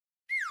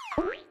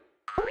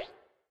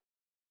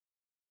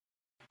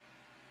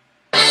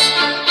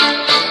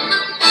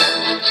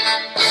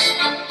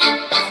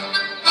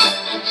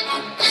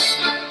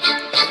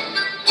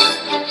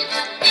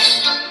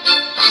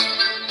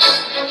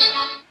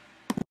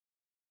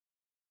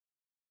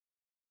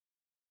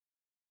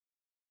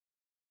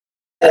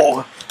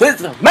Oh,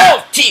 the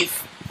mouth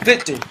teeth. The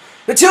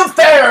tooth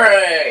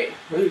fairy.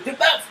 The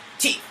mouth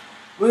teeth.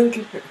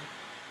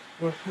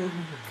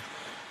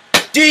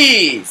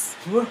 These.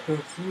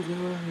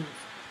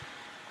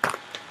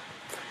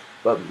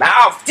 The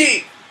mouth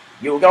teeth.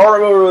 You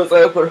gotta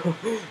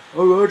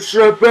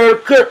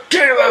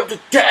the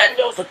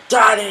Daniels, the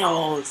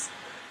Daniels.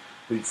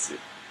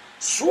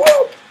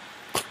 Swoop.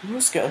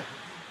 Let's go.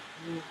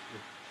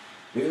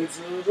 It's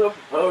a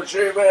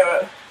poetry,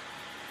 baby.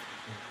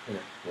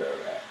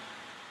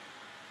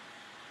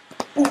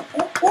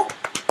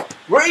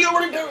 Where you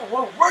want to go?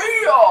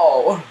 Where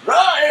you?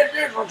 Right,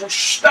 just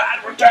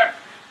start with that.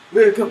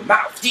 Little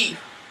mouth teeth.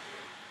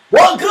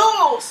 1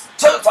 goes,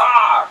 2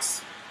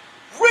 talks,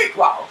 3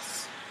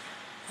 claws,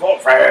 4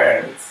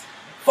 friends,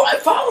 5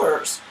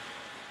 followers,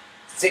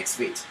 6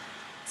 feet,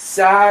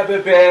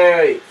 7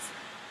 berries,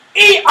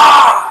 8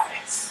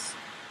 eyes,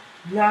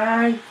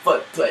 9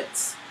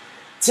 footprints,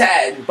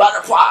 10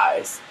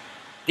 butterflies.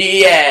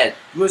 The end.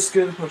 Let's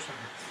go.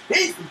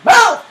 His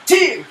mouth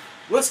teeth.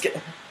 Let's get.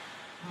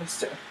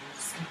 Let's go.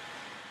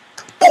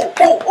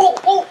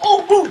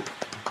 Oh.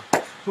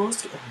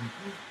 Let's go.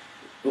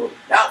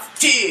 Mouth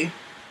teeth.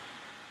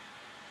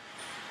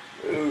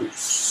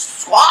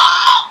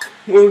 Squawk.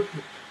 No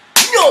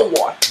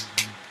one.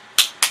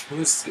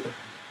 Let's go.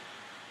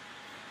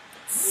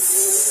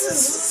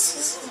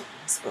 Let's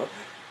go.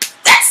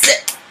 That's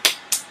it.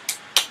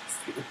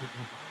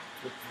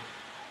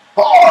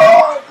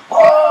 Hard.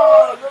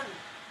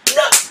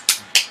 No.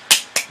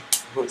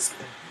 Let's go.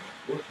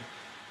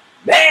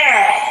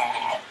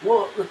 Man.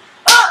 Oh,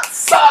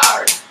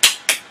 sorry.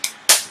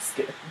 Let's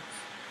go.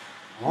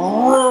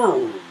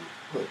 Oh,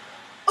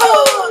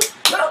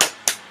 no.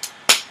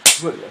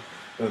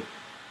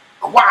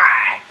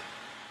 Quack.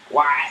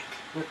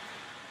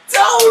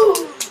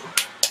 Don't.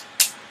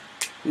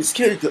 This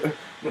kid got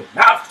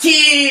mouth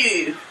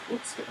teeth.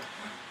 Let's go.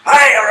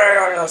 Hey,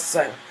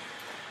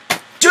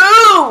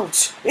 dude!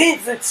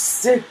 It's a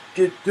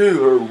second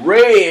to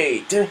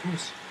rate.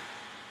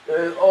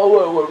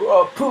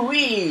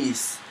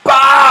 Police.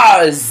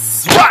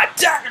 Buzz. What?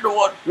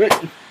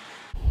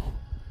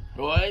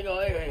 What?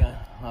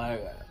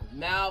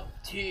 Mouth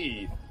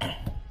teeth.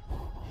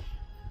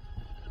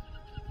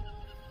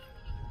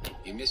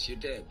 You miss your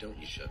dad, don't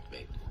you,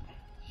 Shuckmate?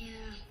 Yeah.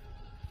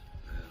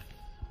 Well,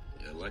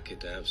 you're lucky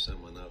to have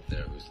someone out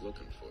there who's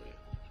looking for you.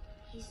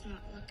 He's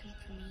not looking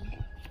for me.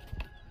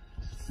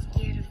 He's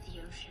scared of the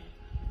ocean.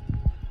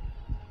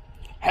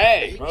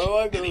 Hey, I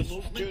want to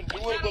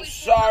go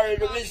sorry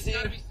to miss you.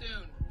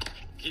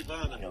 Keep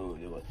on them. No,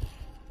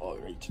 all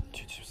right,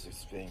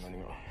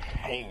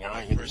 hang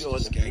on, First do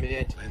it escape, a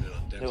minute. landed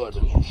on Do it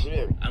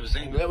Denzel's. I was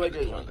aiming for the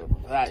toilet.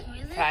 Right,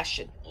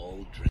 fashion.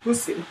 Old drink.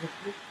 Let's get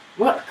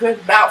what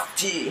good mouth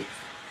teeth.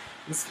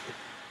 Let's get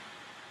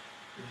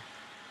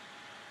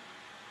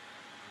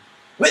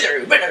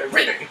winner.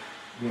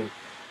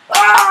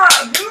 Ah,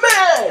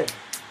 man.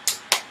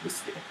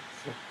 Let's get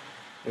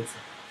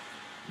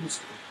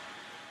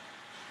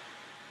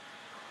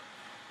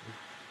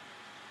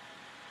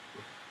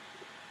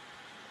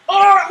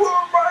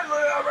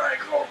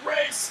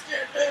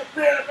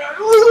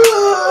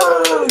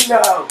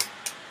no.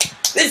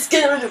 Let's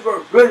get rid of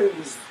our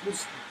rhythms.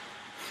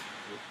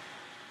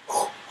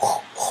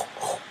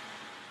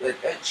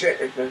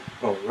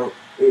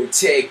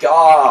 Take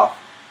off.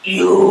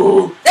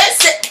 You.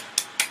 That's it.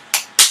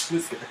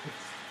 Let's get.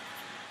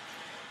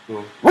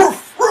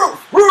 Roof.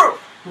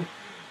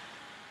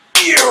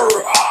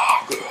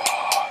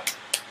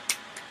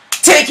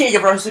 Take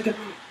it, bro.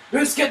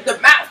 Let's get the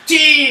mouth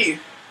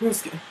teeth.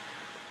 Let's get.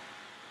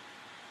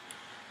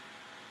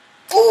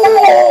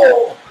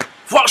 Oh!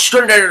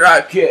 Faster than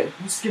I can.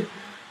 Let's get.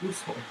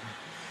 Let's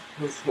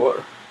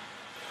water.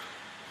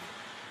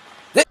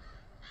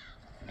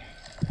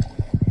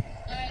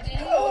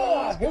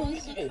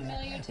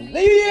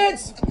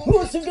 Idiots!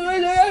 Who's the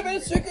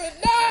evidence secret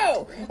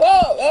now?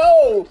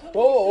 Oh,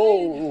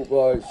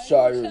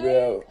 sorry,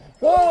 Bill.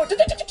 Oh,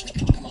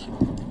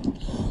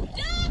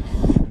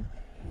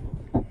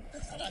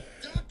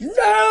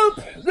 nope!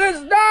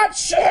 There's not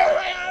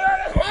sharing!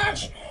 Oh,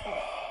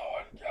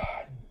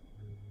 God.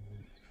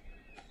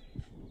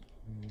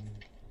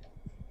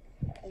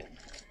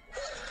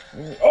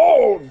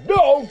 Oh,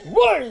 no!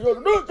 What are you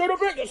gonna do to the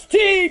biggest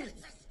team?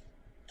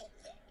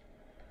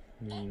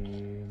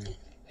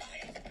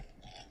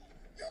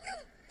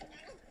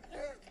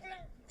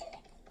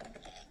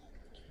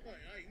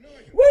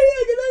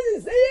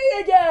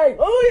 Again!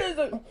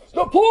 Oh,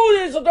 the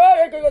police are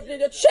there!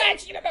 The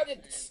chance!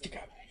 Stick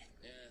up!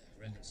 Yeah, I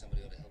reckon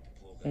somebody ought to help the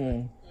poor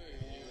guy.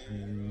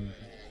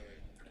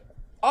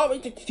 I'll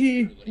make the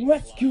team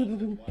rescue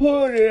the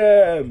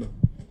podium!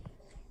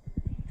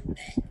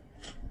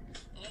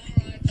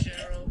 Alright,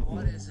 Cheryl,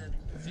 what is it?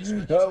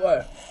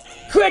 Oh,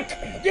 quick!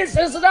 This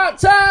is not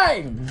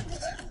time!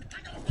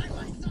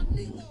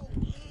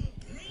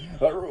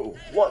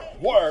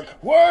 Work!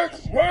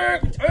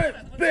 And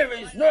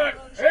Billy's not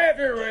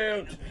happy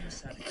around!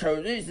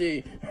 Cause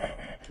easy.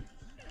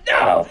 No!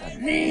 Oh,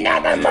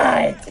 never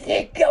mind.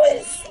 It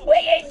goes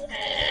swinging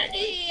in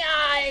the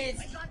eyes.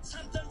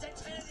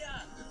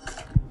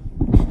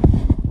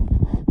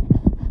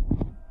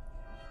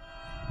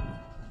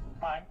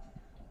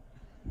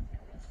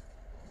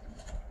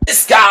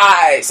 This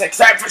guy's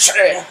except for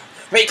sure.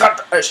 We can't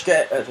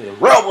get the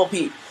Robo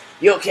Pete.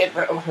 You can't.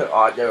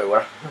 Oh, there we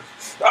were.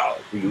 Oh,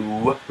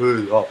 you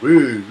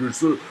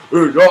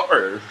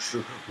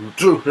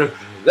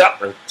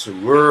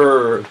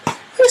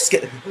who's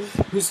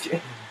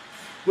getting?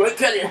 We're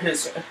getting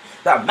his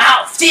the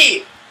mouth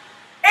teeth.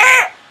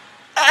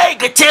 I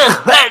get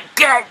to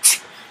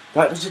get.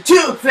 That is a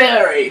tooth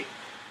fairy.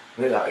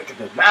 We like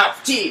the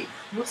mouth teeth.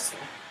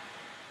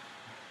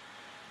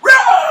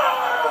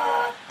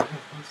 Run!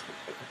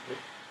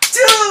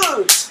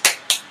 Dude!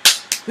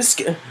 This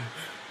guy.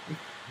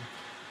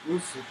 I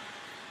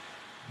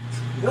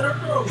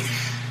don't know.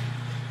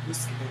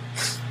 This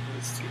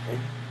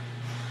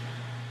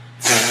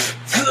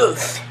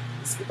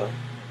guy.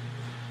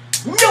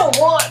 No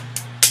one!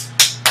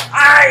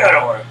 I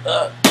gotta work.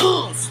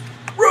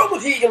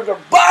 Robo-Key gives a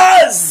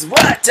buzz!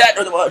 What? That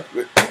other one.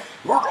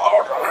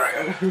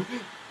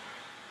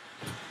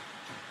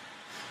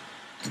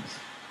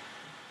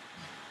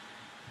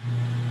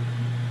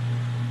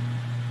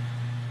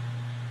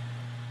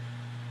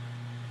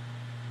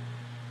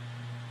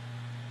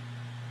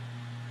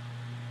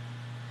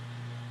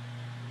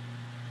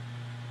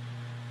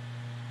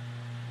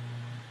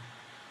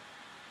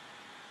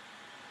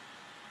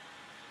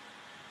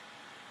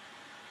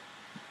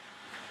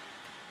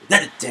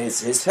 That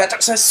is his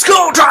that's a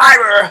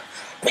screwdriver!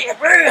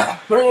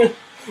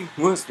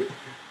 What's the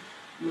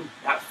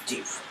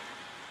teeth?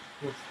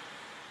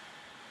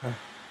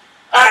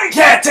 I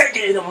can't take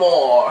it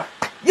anymore!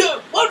 Yeah,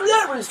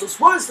 whatever is this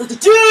words that to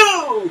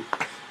do!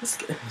 This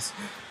guy's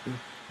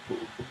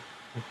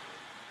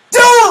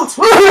dude!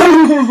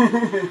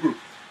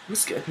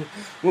 This guy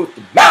with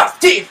the mouth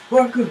teeth!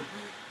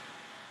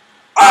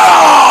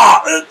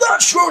 Ah!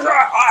 That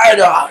screwdriver! I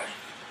died!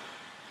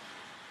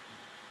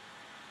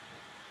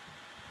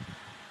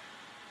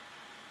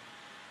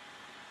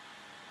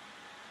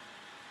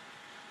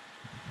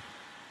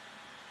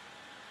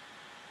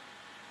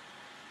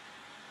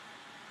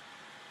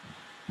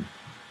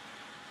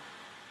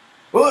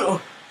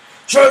 Oh,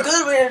 sure,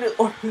 good way to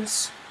do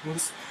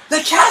the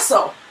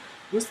castle.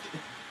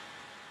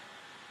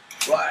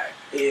 Right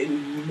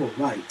in the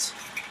light.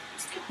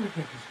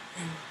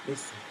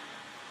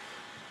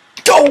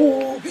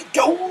 Go,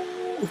 go.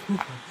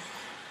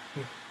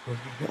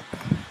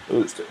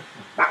 Where's the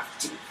mouth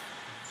teeth?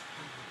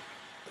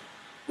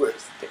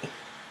 Where's the?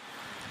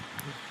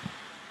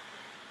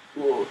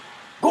 Whoa.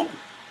 Go,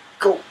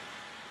 go,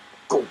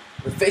 go.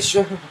 The fish.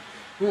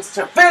 Where's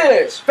the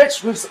fish?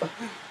 Fish was.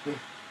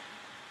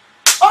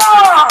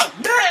 Oh,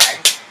 man!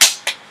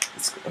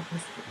 Let's go.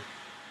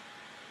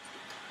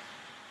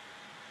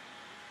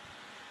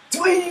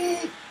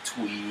 Tweet!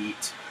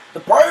 Tweet! The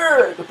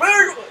bird! The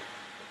bird!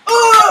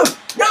 Oh!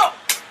 No!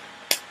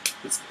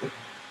 Let's go.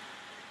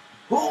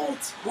 Hold!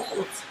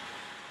 Hold!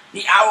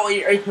 The owl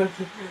here!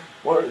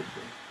 Word!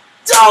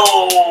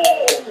 Oh!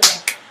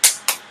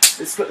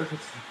 Let's go.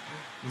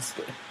 Let's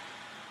go.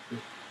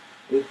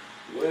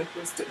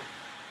 Let's go.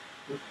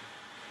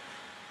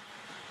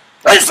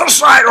 It's the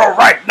cycle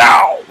right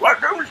now!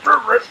 Let's do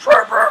this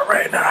server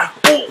right now!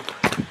 Oh!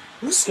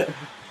 Who's that?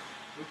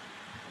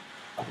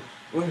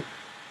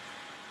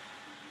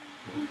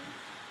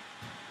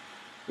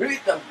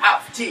 Read the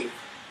mouth teeth!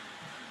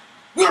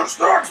 You're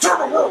starting to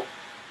the world!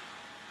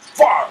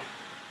 Fine!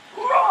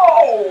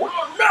 No!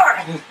 I'm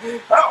not!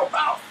 Oh,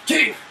 mouth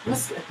teeth!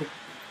 Who's that?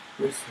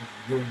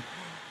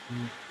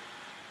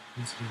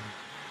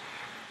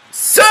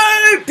 So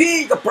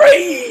be the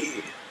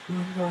brave!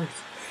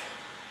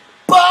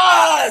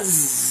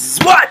 Buzz!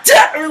 What?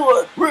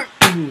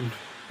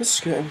 This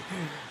guy.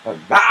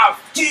 Mouth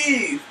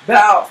teeth!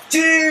 Mouth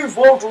teeth!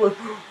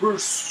 Water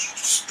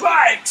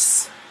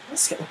strikes!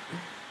 This guy.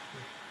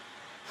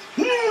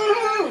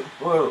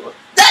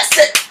 That's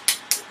it!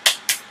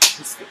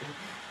 This guy.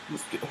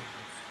 This guy.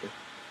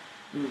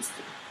 This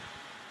guy.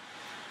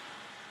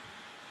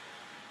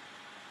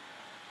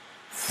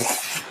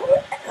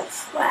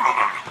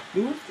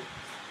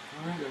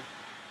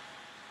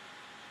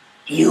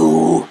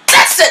 You.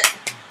 That's it.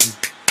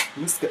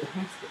 Let's go.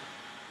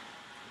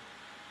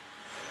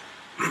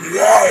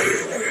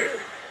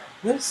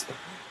 Let's go.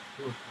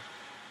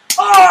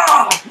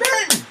 Oh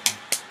man!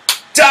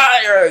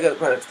 Tired.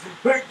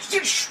 But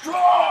you're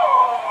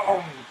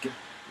strong.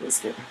 Let's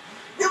go.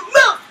 You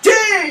milk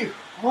tea.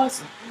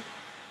 Awesome.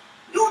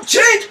 You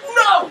change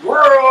the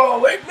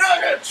world. We're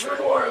not a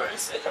true world.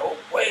 It's a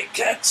way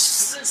catch.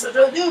 It's a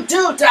new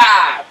do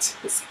that.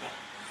 Let's go.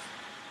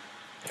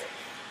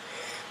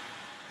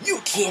 You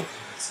can't.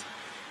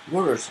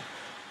 Words.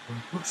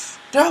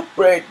 Stop,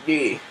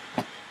 Brady.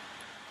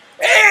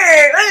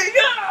 Hey, there you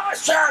go,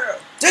 sir.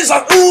 This is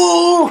a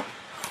ooh.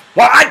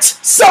 What?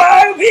 So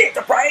be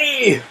the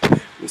brave.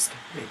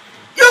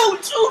 You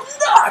do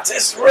not.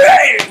 It's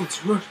right.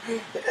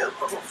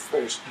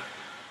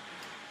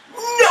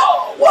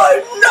 No.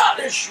 I'm not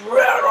a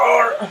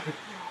shredder!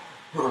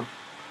 No,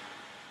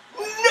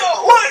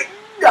 I'm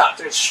not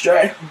a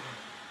shredder!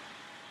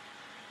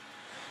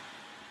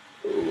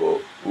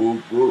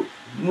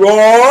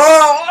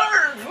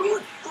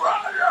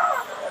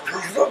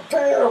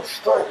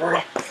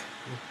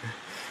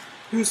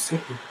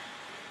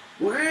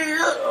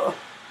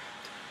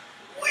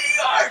 We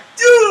are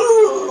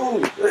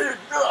doomed! It's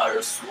not a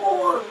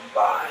sworn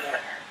by.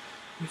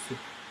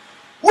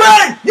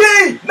 When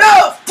ye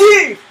mouth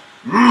teeth!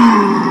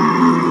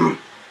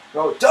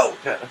 No, don't!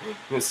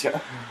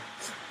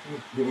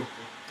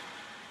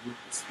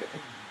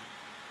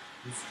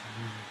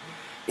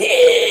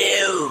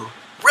 Ew!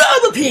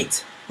 Brother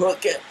Pete!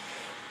 Okay.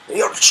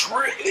 You're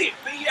treating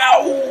me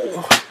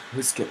out!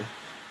 Let's get it.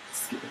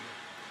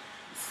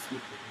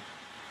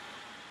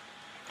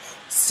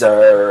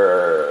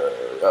 Sir,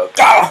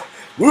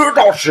 we're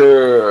not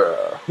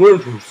sure.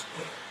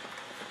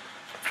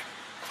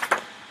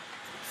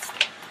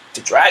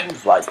 The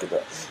dragonflies to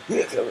the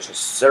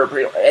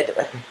cerebral head.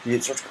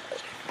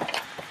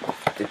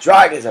 The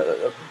dragons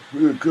are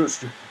really good.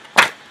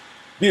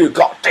 You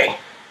got the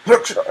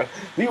picture.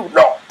 You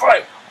not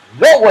play.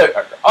 No way.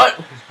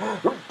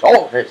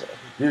 Don't listen.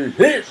 You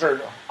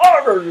listen.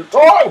 Honor the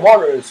time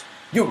hunters.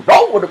 You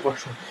know what it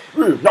was.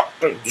 You not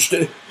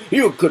understand.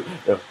 You could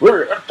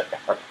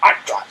I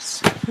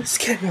trust. Let's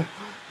get him.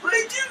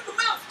 Right to the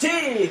mouth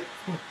tea.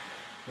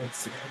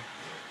 Let's go.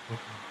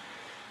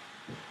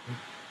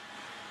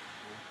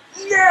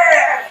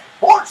 Yeah!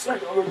 Horse!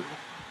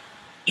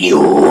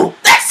 You!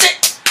 That's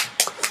it!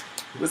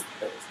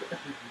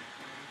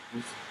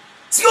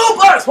 School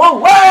bus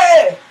one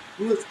way!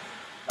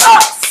 Oh,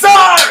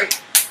 sorry!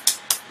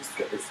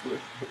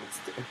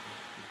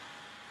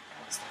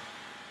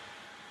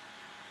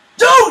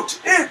 Don't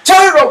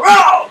turn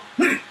around!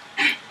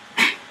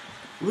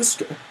 Let's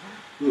go.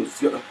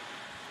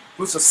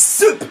 What's a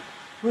soup?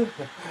 When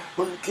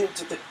you came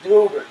to the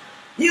door,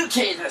 you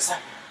came to us.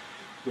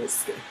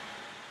 Let's go.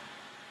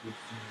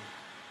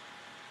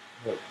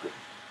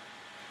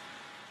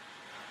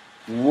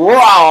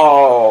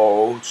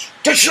 Wow!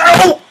 To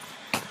show!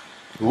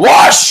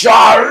 Wash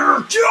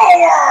our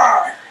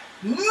door!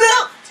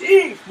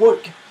 Melty!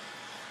 What?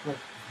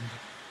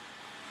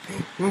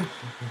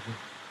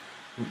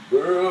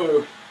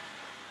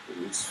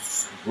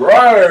 It's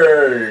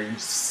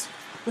rice!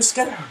 Let's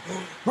get her.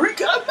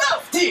 Bring up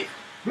mouth teeth!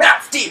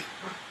 Mouth teeth!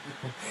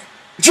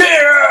 Cheers!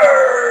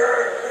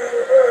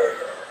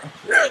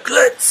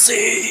 Let's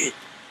see!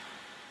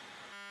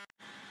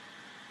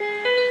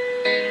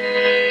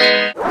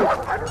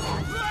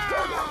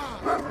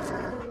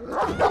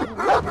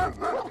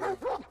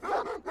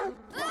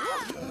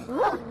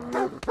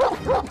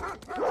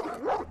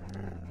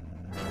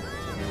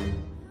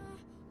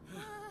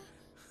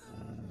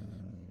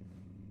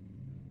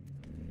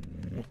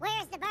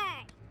 Where's the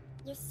bird?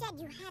 You said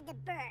you had the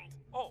bird.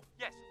 Oh,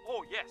 yes.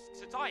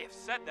 Since I have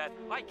said that,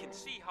 I can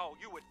see how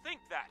you would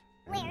think that.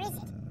 Where is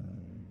it?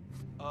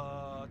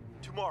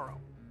 Tomorrow.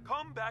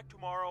 Come back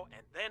tomorrow,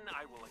 and then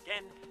I will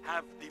again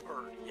have the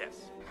bird,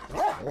 yes.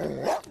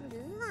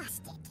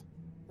 Lost it.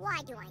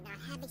 Why do I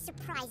not have a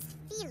surprised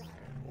feeling?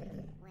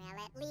 Well,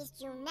 at least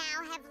you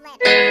now have let